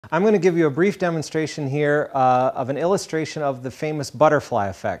I'm going to give you a brief demonstration here of an illustration of the famous butterfly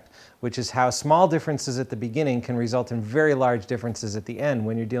effect, which is how small differences at the beginning can result in very large differences at the end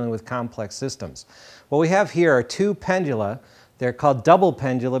when you're dealing with complex systems. What we have here are two pendula. They're called double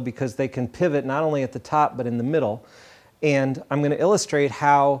pendula because they can pivot not only at the top but in the middle. And I'm going to illustrate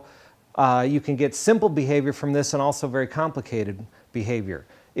how you can get simple behavior from this and also very complicated behavior.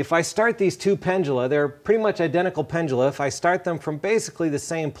 If I start these two pendula, they're pretty much identical pendula. If I start them from basically the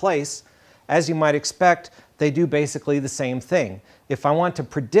same place, as you might expect, they do basically the same thing. If I want to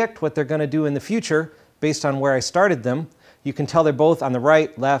predict what they're going to do in the future based on where I started them, you can tell they're both on the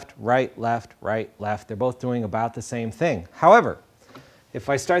right, left, right, left, right, left. They're both doing about the same thing. However, if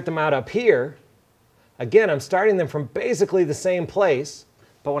I start them out up here, again, I'm starting them from basically the same place,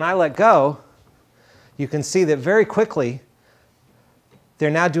 but when I let go, you can see that very quickly they're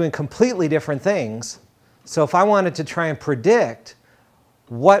now doing completely different things. So if I wanted to try and predict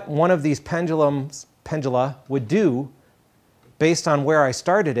what one of these pendula would do based on where I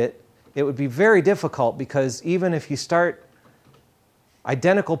started it, it would be very difficult because even if you start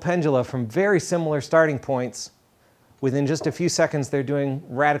identical pendula from very similar starting points, within just a few seconds they're doing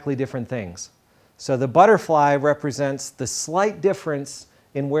radically different things. So the butterfly represents the slight difference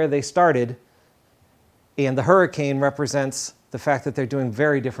in where they started, and the hurricane represents the fact that they're doing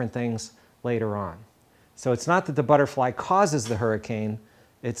very different things later on. So it's not that the butterfly causes the hurricane,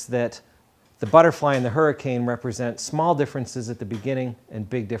 it's that the butterfly and the hurricane represent small differences at the beginning and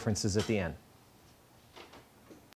big differences at the end.